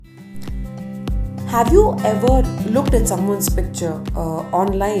Have you ever looked at someone's picture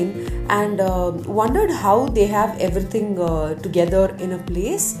online and wondered how they have everything together in a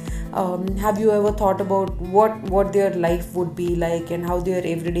place? Have you ever thought about what their life would be like and how their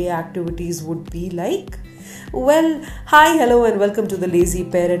everyday activities would be like? Well, hi, hello, and welcome to the Lazy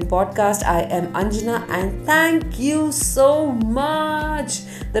Parent Podcast. I am Anjana, and thank you so much.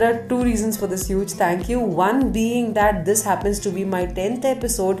 There are two reasons for this huge thank you. One being that this happens to be my 10th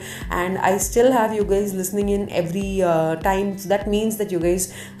episode, and I still have you guys listening in every time. So that means that you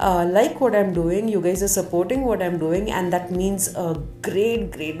guys like what I'm doing, you guys are supporting what I'm doing, and that means a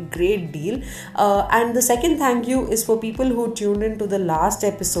great deal. And the second thank you is for people who tuned into the last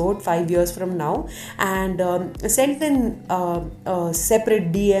episode 5 years from now and sent in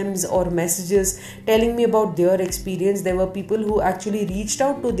separate DMs or messages telling me about their experience. There were people who actually reached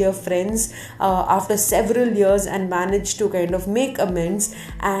out to their friends after several years and managed to kind of make amends,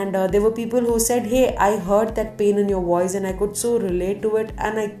 and there were people who said, hey, I heard that pain in your voice and I could so relate to it,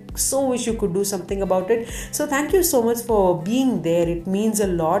 and I so wish you could do something about it. So thank you so much for being there. It means a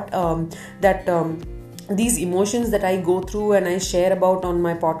lot that these emotions that I go through and I share about on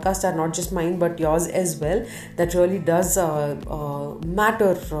my podcast are not just mine but yours as well. That really does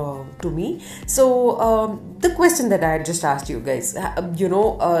matter to me. So the question that I had just asked you guys,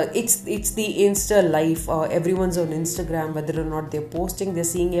 it's the Insta life. Everyone's on Instagram, whether or not they're posting, they're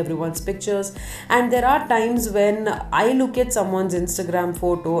seeing everyone's pictures, and there are times when I look at someone's Instagram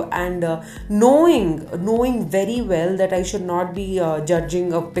photo and knowing very well that I should not be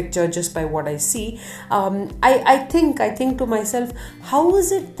judging a picture just by what I see. I think to myself, how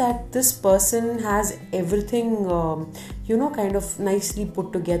is it that this person has everything kind of nicely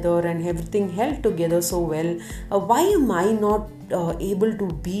put together and everything held together so well? Why am I not able to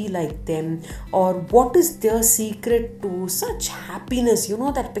be like them? Or what is their secret to such happiness?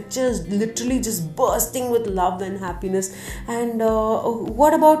 That picture is literally just bursting with love and happiness. And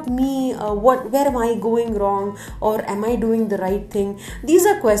what about me? Where am I going wrong? Or am I doing the right thing? These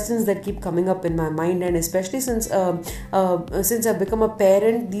are questions that keep coming up in my mind, and especially since I've become a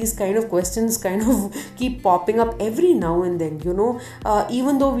parent, these kind of questions kind of keep popping up every now and then.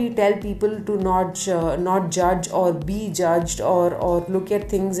 Even though we tell people to not judge or be judged or look at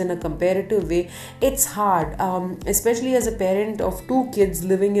things in a comparative way, it's hard, especially as a parent of two kids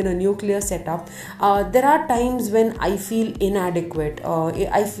living in a nuclear setup. There are times when I feel inadequate.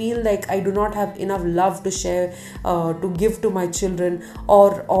 I feel like I do not have enough love to share, to give to my children,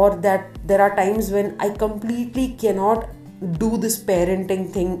 or that there are times when I completely cannot do this parenting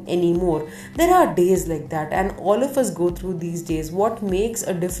thing anymore. There are days like that, and all of us go through these days. What makes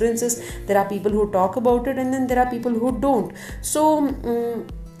a difference is there are people who talk about it, and then there are people who don't. So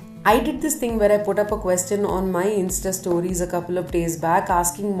I did this thing where I put up a question on my Insta stories a couple of days back,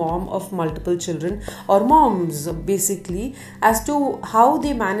 asking mom of multiple children, or moms basically, as to how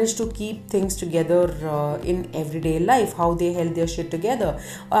they manage to keep things together in everyday life, how they held their shit together,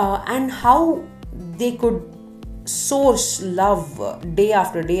 and how they could source love day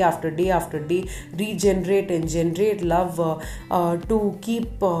after day after day after day, regenerate and generate love to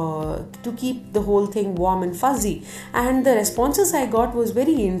keep the whole thing warm and fuzzy. And the responses I got was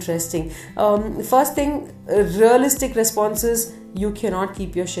very interesting. First thing, realistic responses: you cannot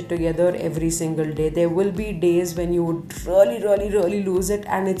keep your shit together every single day. There will be days when you would really lose it,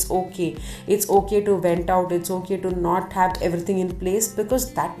 and it's okay. It's okay to vent out. It's okay to not have everything in place,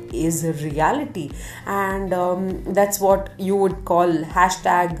 because that is a reality. And that's what you would call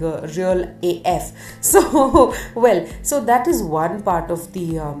hashtag real AF. So so that is one part of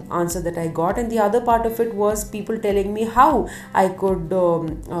the answer that I got. And the other part of it was people telling me how I could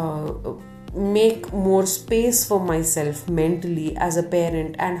make more space for myself mentally as a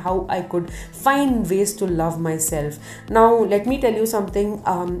parent, and how I could find ways to love myself. Now let me tell you something.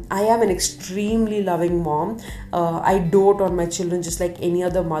 I am an extremely loving mom. I dote on my children just like any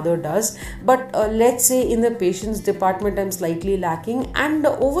other mother does, but let's say in the patience department I'm slightly lacking, and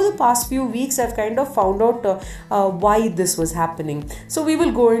over the past few weeks I've kind of found out why this was happening. So we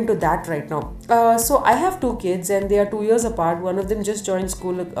will go into that right now. So I have two kids, and they are 2 years apart. One of them just joined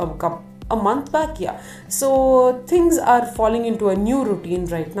school a month back. So things are falling into a new routine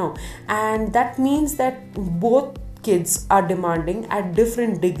right now, and that means that both kids are demanding at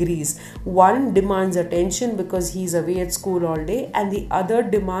different degrees. One demands attention because he's away at school all day, and the other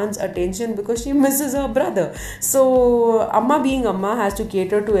demands attention because she misses her brother. So Amma being Amma has to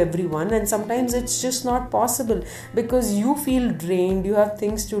cater to everyone, and sometimes it's just not possible because you feel drained, you have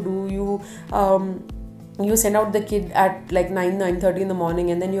things to do, you send out the kid at like 9:30 in the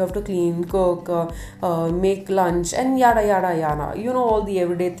morning, and then you have to clean, cook, make lunch, and yada yada yada, all the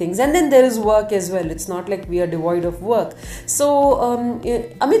everyday things. And then there is work as well. It's not like we are devoid of work. So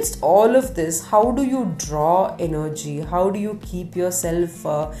amidst all of this, how do you draw energy? How do you keep yourself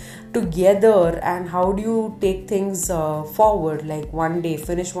together, and how do you take things forward? Like one day,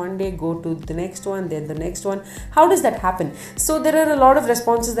 finish one day, go to the next one, then the next one. How does that happen? So there are a lot of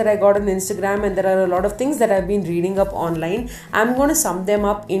responses that I got on Instagram, and there are a lot of things that I've been reading up online. I'm going to sum them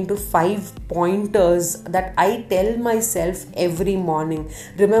up into 5 pointers that I tell myself every morning.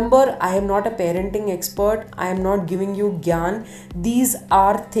 Remember, I am not a parenting expert. I am not giving you gyan. These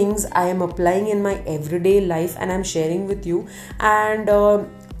are things I am applying in my everyday life, and I'm sharing with you. And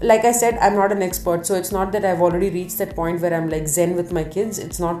like I said, I'm not an expert, so it's not that I've already reached that point where I'm like zen with my kids.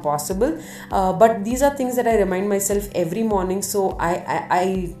 It's not possible. But these are things that I remind myself every morning, so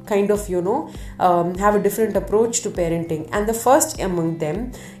I kind of, have a different approach to parenting. And the first among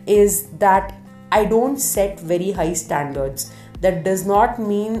them is that I don't set very high standards. That does not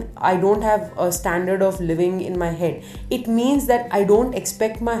mean I don't have a standard of living in my head. It means that I don't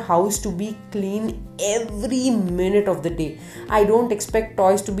expect my house to be clean every minute of the day. I don't expect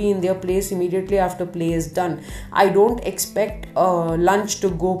toys to be in their place immediately after play is done. I don't expect lunch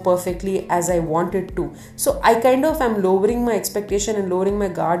to go perfectly as I want it to. So I kind of am lowering my expectation and lowering my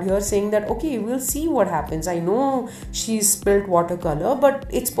guard here, saying that okay, we'll see what happens. I know she's spilt watercolor, but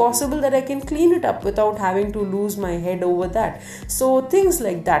it's possible that I can clean it up without having to lose my head over that. So things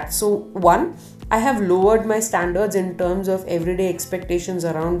like that. So one, I have lowered my standards in terms of everyday expectations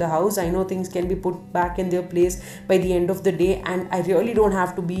around the house. I know things can be put back in their place by the end of the day, and I really don't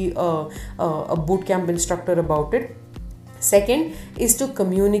have to be a boot camp instructor about it. Second is to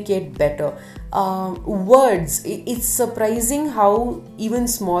communicate better. Words. It's surprising how even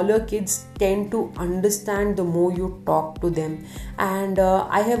smaller kids tend to understand the more you talk to them. And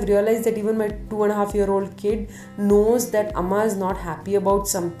I have realized that even my 2.5-year-old kid knows that Amma is not happy about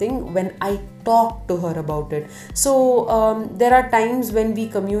something when I talk to her about it. So there are times when we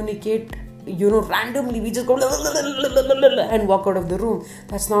communicate randomly. We just go and walk out of the room.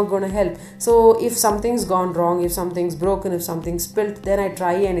 That's not going to help. So if something's gone wrong, if something's broken, if something's spilt, then I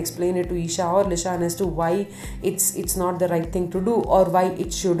try and explain it to Isha or Lishan as to why it's not the right thing to do, or why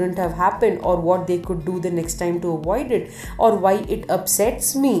it shouldn't have happened, or what they could do the next time to avoid it, or why it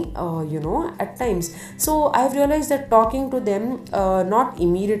upsets me at times. So I've realized that talking to them, not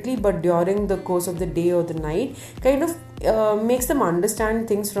immediately but during the course of the day or the night, kind of makes them understand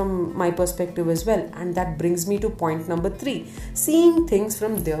things from my perspective as well. And that brings me to point number 3, seeing things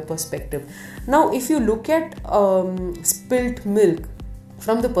from their perspective. Now if you look at spilt milk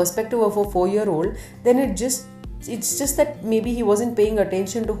from the perspective of a 4-year-old, then it's just that maybe he wasn't paying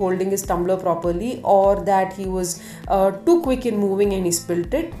attention to holding his tumbler properly, or that he was too quick in moving and he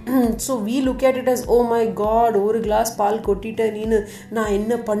spilt it. So we look at it as, oh my god, ஒரு glass பால் கொட்டிட்ட நீனு நான்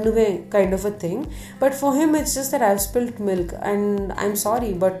என்ன பண்ணுவேன் kind of a thing. But for him it's just that I've spilt milk and I'm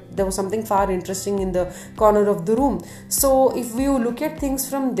sorry, but there was something far interesting in the corner of the room. So if we look at things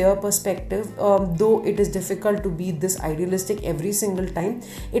from their perspective, though it is difficult to be this idealistic every single time,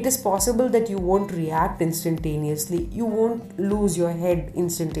 it is possible that you won't react instantaneously. You won't lose your head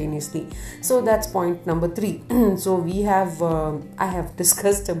instantaneously. So that's point number 3. So I have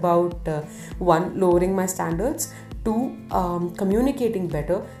discussed about 1, lowering my standards, 2, communicating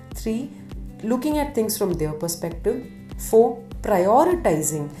better, 3, looking at things from their perspective, 4,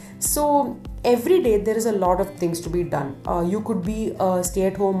 prioritizing. So every day there is a lot of things to be done. You could be a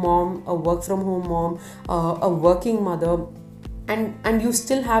stay-at-home mom, a work-from-home mom, a working mother, and you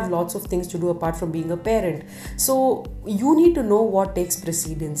still have lots of things to do apart from being a parent. So you need to know what takes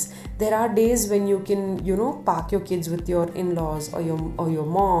precedence. There are days when you can park your kids with your in-laws or your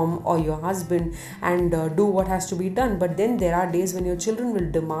mom or your husband and do what has to be done. But then there are days when your children will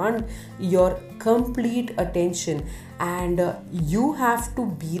demand your complete attention, and you have to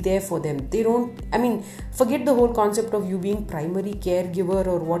be there for them. Forget the whole concept of you being primary caregiver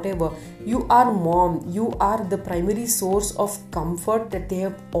or whatever. You are mom. You are the primary source of comfort that they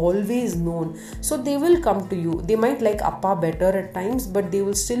have always known. So they will come to you. They might like appa better at times, but they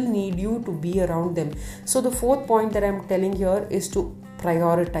will still need you to be around them. So the 4th point that I'm telling here is to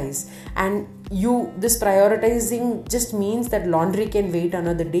prioritize. And this prioritizing just means that laundry can wait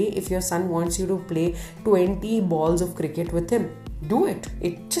another day if your son wants you to play 20 balls of cricket with him. do it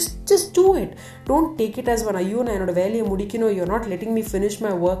just do it. Don't take it as one ayyo na enoda velaiya mudikino, you're not letting me finish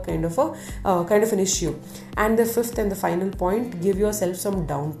my work kind of an issue. And the fifth and the final point, give yourself some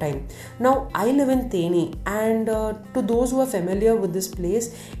downtime. Now I live in Theni, and to those who are familiar with this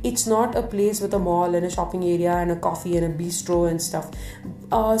place, it's not a place with a mall and a shopping area and a coffee and a bistro and stuff.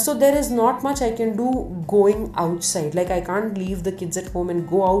 So there is not much I can do going outside. Like I can't leave the kids at home and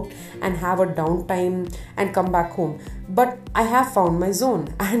go out and have a downtime and come back home. But I have found my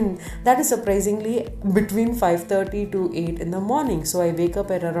zone, and that is surprisingly between 5:30 to 8 in the morning. So I wake up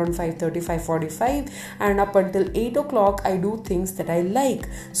at around 5:30, 5:45, and up until 8 o'clock I do things that I like.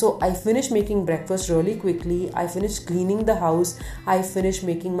 So I finish making breakfast really quickly, I finish cleaning the house, I finish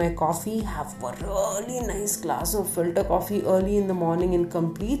making my coffee, have a really nice glass of filter coffee early in the morning in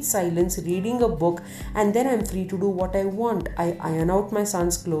complete silence, reading a book, and then I'm free to do what I want. I iron out my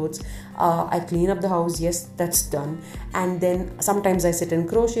son's clothes, I clean up the house, yes, that's done. And then sometimes I sit and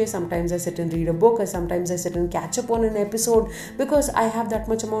crochet, sometimes I sit and read a book, or sometimes I sit and catch up on an episode, because I have that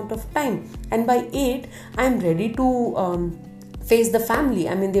much amount of time. And by 8 I'm ready to face the family.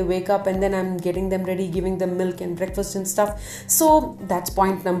 I mean, they wake up and then I'm getting them ready, giving them milk and breakfast and stuff. So that's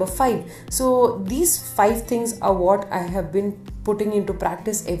point number 5. So these 5 things are what I have been putting into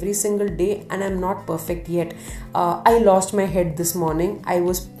practice every single day, and I'm not perfect yet. I lost my head this morning. I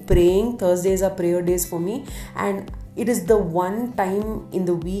was praying. Thursdays are prayer days for me, and it is the one time in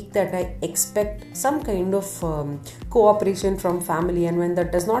the week that I expect some kind of cooperation from family, and when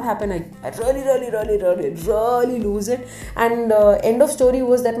that does not happen, I really lose it. And end of story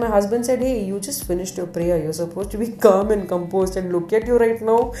was that my husband said, hey, you just finished your prayer, you're supposed to be calm and composed, and look at you right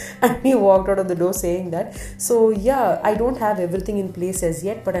now. And he walked out of the door saying that. So yeah, I don't have everything in place as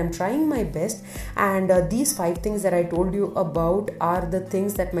yet, but I'm trying my best. And these 5 things that I told you about are the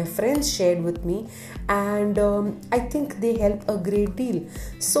things that my friends shared with me, and I think they help a great deal.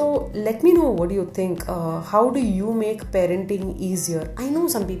 So let me know, what do you think? How do you make parenting easier? I know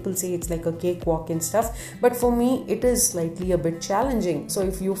some people say it's like a cakewalk and stuff, but for me it is slightly a bit challenging. So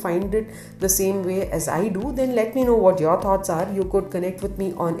if you find it the same way as I do, then let me know what your thoughts are. You could connect with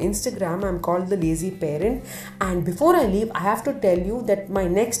me on Instagram. I'm called The Lazy Parent. And before I leave, I have to tell you that my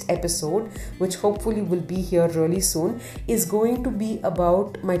next episode, which hopefully will be here really soon, is going to be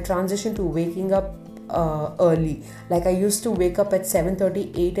about my transition to waking up early. Like I used to wake up at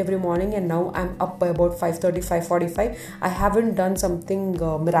 7:38 every morning, and now I'm up by about 5:30, 5:45. I haven't done something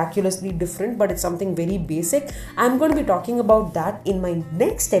miraculously different, but it's something very basic. I'm going to be talking about that in my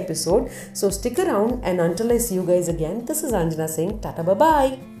next episode. So stick around, and until I see you guys again, this is Anjana saying tata bye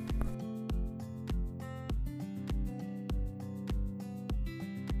bye.